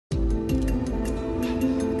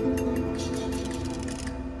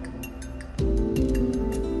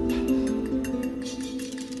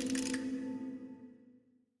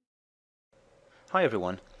Hi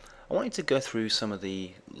everyone. I wanted to go through some of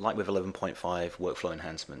the LightWave 11.5 workflow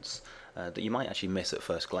enhancements that you might actually miss at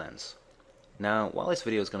first glance. Now, while this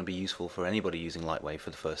video is going to be useful for anybody using LightWave for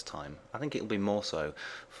the first time, I think it will be more so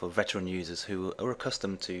for veteran users who are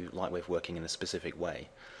accustomed to LightWave working in a specific way.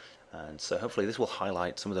 And so hopefully this will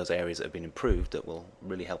highlight some of those areas that have been improved that will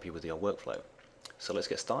really help you with your workflow. So let's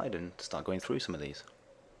get started and start going through some of these.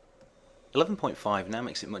 11.5 now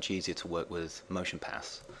makes it much easier to work with motion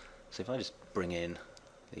paths. So if I just bring in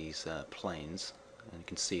these planes, and you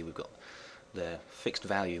can see we've got the fixed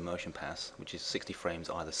value motion paths, which is 60 frames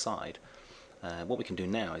either side. What we can do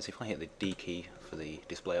now is if I hit the D key for the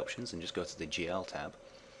display options and just go to the GL tab,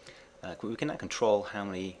 we can now control how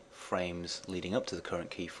many frames leading up to the current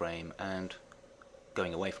keyframe and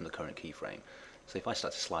going away from the current keyframe. So if I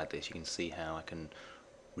start to slide this, you can see how I can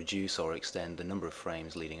reduce or extend the number of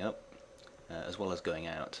frames leading up as well as going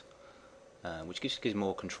out. Which gives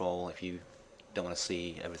more control if you don't want to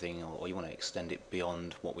see everything or you want to extend it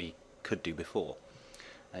beyond what we could do before.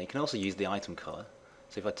 You can also use the item color.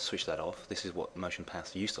 So if I switch that off, this is what motion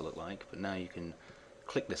paths used to look like, but now you can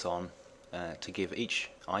click this on to give each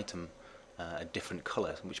item a different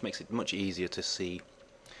color, which makes it much easier to see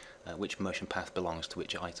which motion path belongs to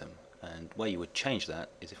which item. And where you would change that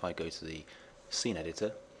is if I go to the scene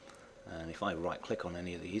editor, and if I right click on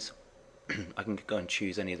any of these, I can go and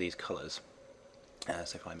choose any of these colors.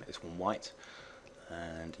 So if I make this one white,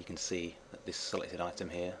 and you can see that this selected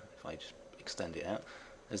item here, if I just extend it out,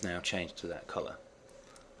 has now changed to that color.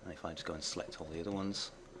 And if I just go and select all the other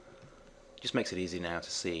ones, it just makes it easy now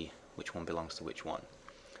to see which one belongs to which one.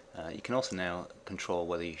 You can also now control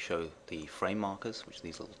whether you show the frame markers, which are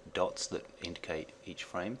these little dots that indicate each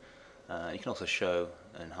frame. You can also show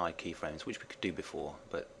and hide keyframes, which we could do before,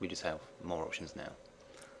 but we just have more options now.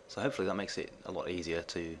 So hopefully that makes it a lot easier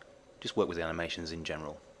to just work with the animations in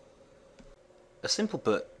general. A simple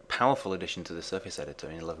but powerful addition to the surface editor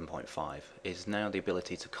in 11.5 is now the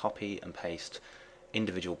ability to copy and paste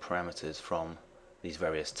individual parameters from these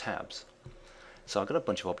various tabs. So I've got a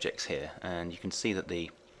bunch of objects here, and you can see that the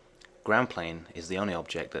ground plane is the only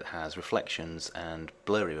object that has reflections and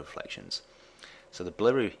blurry reflections. So the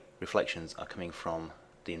blurry reflections are coming from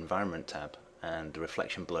the environment tab and the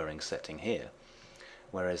reflection blurring setting here,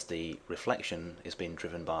 whereas the reflection is being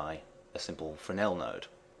driven by a simple Fresnel node.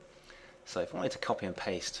 So if I wanted to copy and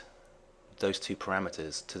paste those two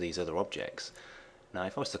parameters to these other objects, now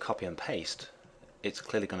if I was to copy and paste, it's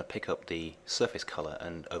clearly going to pick up the surface color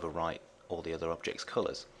and overwrite all the other objects'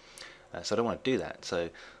 colors. So I don't want to do that. So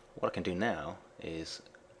what I can do now is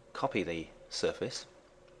copy the surface,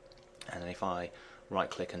 and then if I right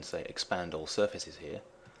click and say expand all surfaces here,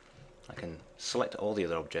 I can select all the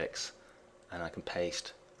other objects and I can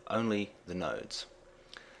paste only the nodes.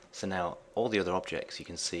 So now all the other objects you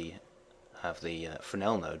can see have the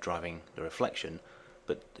Fresnel node driving the reflection,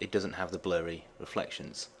 but it doesn't have the blurry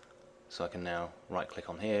reflections. So I can now right click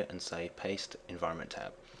on here and say paste environment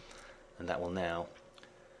tab, and that will now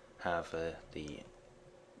have the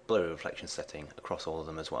blurry reflection setting across all of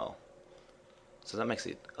them as well. So that makes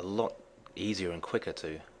it a lot easier and quicker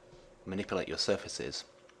to manipulate your surfaces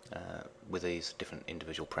with these different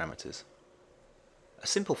individual parameters. A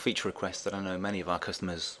simple feature request that I know many of our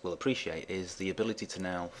customers will appreciate is the ability to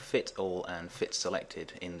now fit all and fit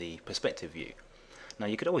selected in the perspective view. Now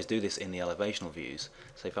you could always do this in the elevational views,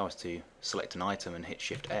 so if I was to select an item and hit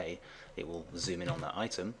Shift A, it will zoom in on that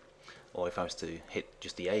item, or if I was to hit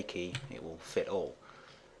just the A key, it will fit all.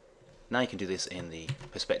 Now you can do this in the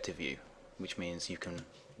perspective view, which means you can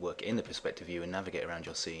work in the perspective view and navigate around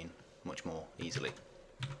your scene much more easily.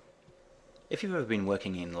 If you've ever been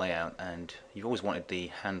working in layout and you've always wanted the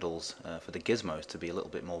handles for the gizmos to be a little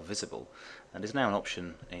bit more visible, and there's now an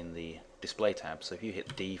option in the display tab, so if you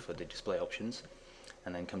hit D for the display options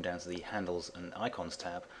and then come down to the handles and icons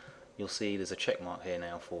tab, you'll see there's a check mark here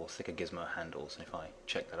now for thicker gizmo handles, and if I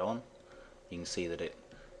check that on, you can see that it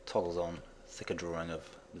toggles on thicker drawing of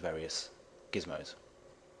the various gizmos.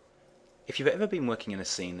 If you've ever been working in a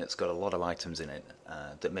scene that's got a lot of items in it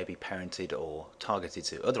that may be parented or targeted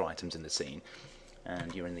to other items in the scene,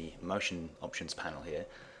 and you're in the motion options panel here,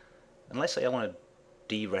 and let's say I want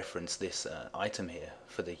to dereference this item here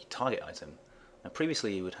for the target item. Now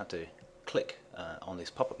previously you would have to click on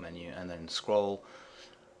this pop-up menu and then scroll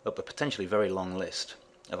up a potentially very long list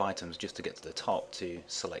of items just to get to the top to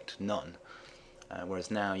select none,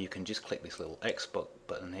 whereas now you can just click this little X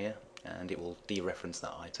button here and it will dereference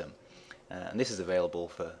that item. And this is available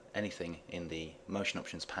for anything in the motion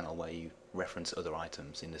options panel where you reference other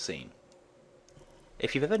items in the scene.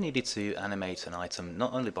 If you've ever needed to animate an item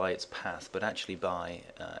not only by its path but actually by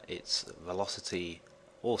its velocity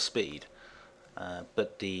or speed,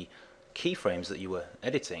 but the keyframes that you were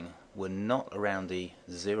editing were not around the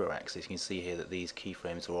 0 axis. You can see here that these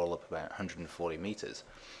keyframes are all up about 140 meters.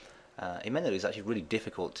 It meant that it was actually really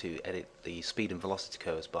difficult to edit the speed and velocity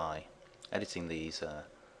curves by editing these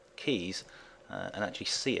keys and actually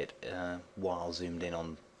see it while zoomed in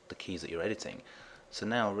on the keys that you're editing. So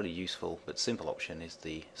now a really useful but simple option is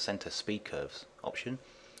the center speed curves option,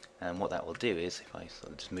 and what that will do is, if I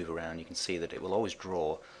sort of just move around, you can see that it will always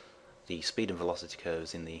draw the speed and velocity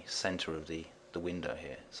curves in the center of the window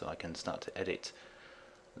here, so I can start to edit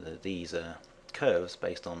these curves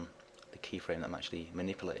based on the keyframe that I'm actually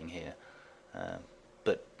manipulating here,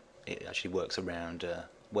 but it actually works around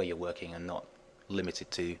where you're working and not limited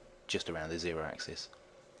to just around the 0 axis.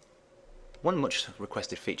 One much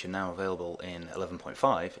requested feature now available in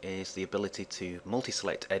 11.5 is the ability to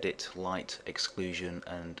multi-select, edit, light, exclusion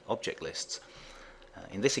and object lists.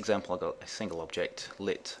 In this example I've got a single object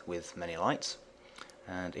lit with many lights,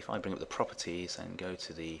 and if I bring up the properties and go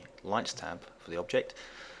to the lights tab for the object,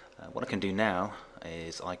 what I can do now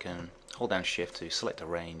is I can hold down shift to select a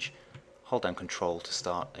range, hold down control to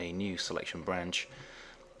start a new selection branch,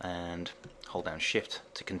 and hold down shift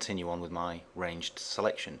to continue on with my ranged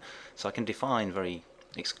selection. So I can define very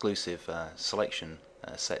exclusive selection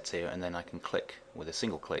sets here, and then I can click with a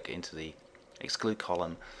single click into the exclude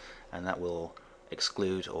column, and that will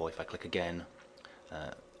exclude, or if I click again,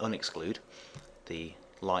 unexclude the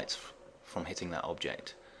lights from hitting that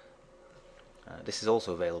object. This is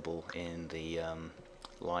also available in the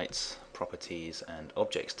lights, properties and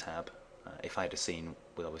objects tab if I had a scene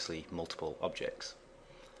with obviously multiple objects.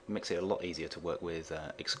 It makes it a lot easier to work with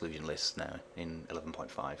exclusion lists now in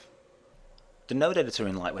 11.5. The node editor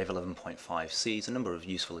in LightWave 11.5 sees a number of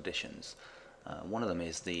useful additions. One of them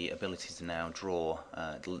is the ability to now draw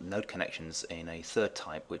node connections in a third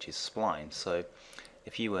type, which is spline. So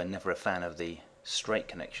if you were never a fan of the straight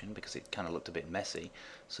connection because it kind of looked a bit messy,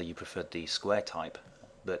 so you preferred the square type,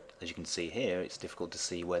 but as you can see here it's difficult to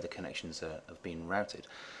see where the connections have been routed.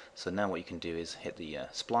 So now what you can do is hit the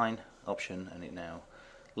spline option, and it now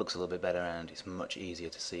looks a little bit better and it's much easier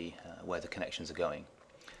to see where the connections are going.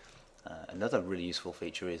 Another really useful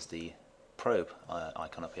feature is the probe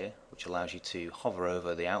icon up here, which allows you to hover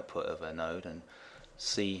over the output of a node and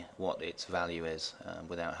see what its value is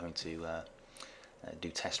without having to do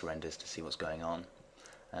test renders to see what's going on.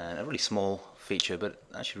 And a really small feature but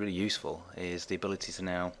actually really useful is the ability to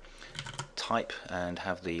now type and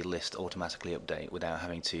have the list automatically update without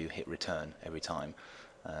having to hit return every time.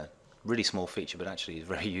 Really small feature, but actually is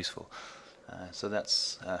very useful. So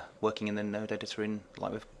that's working in the node editor in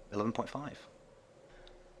LightWave 11.5.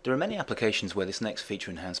 There are many applications where this next feature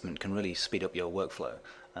enhancement can really speed up your workflow,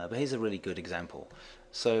 but here's a really good example.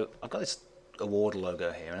 So I've got this award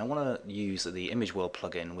logo here, and I want to use the Image World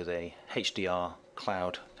plugin with a HDR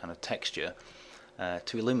cloud kind of texture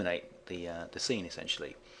to illuminate the scene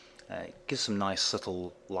essentially. It gives some nice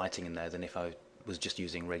subtle lighting in there than if I was just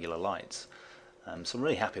using regular lights. So I'm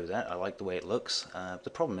really happy with that. I like the way it looks. The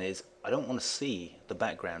problem is I don't want to see the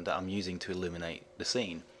background that I'm using to illuminate the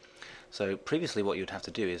scene. So previously what you'd have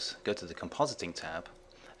to do is go to the compositing tab,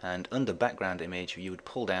 and under background image you would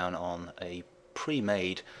pull down on a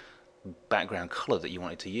pre-made background color that you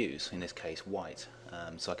wanted to use, in this case white,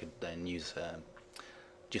 so I could then use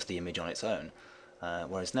just the image on its own.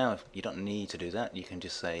 Whereas now you don't need to do that. You can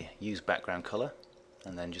just say use background color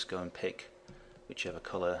and then just go and pick whichever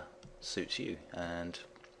color suits you, and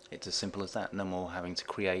it's as simple as that. No more having to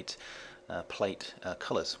create plate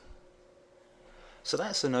colors. So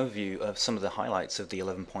that's an overview of some of the highlights of the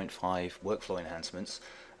 11.5 workflow enhancements.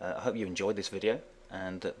 I hope you enjoyed this video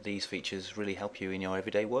and that these features really help you in your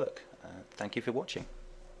everyday work. Thank you for watching.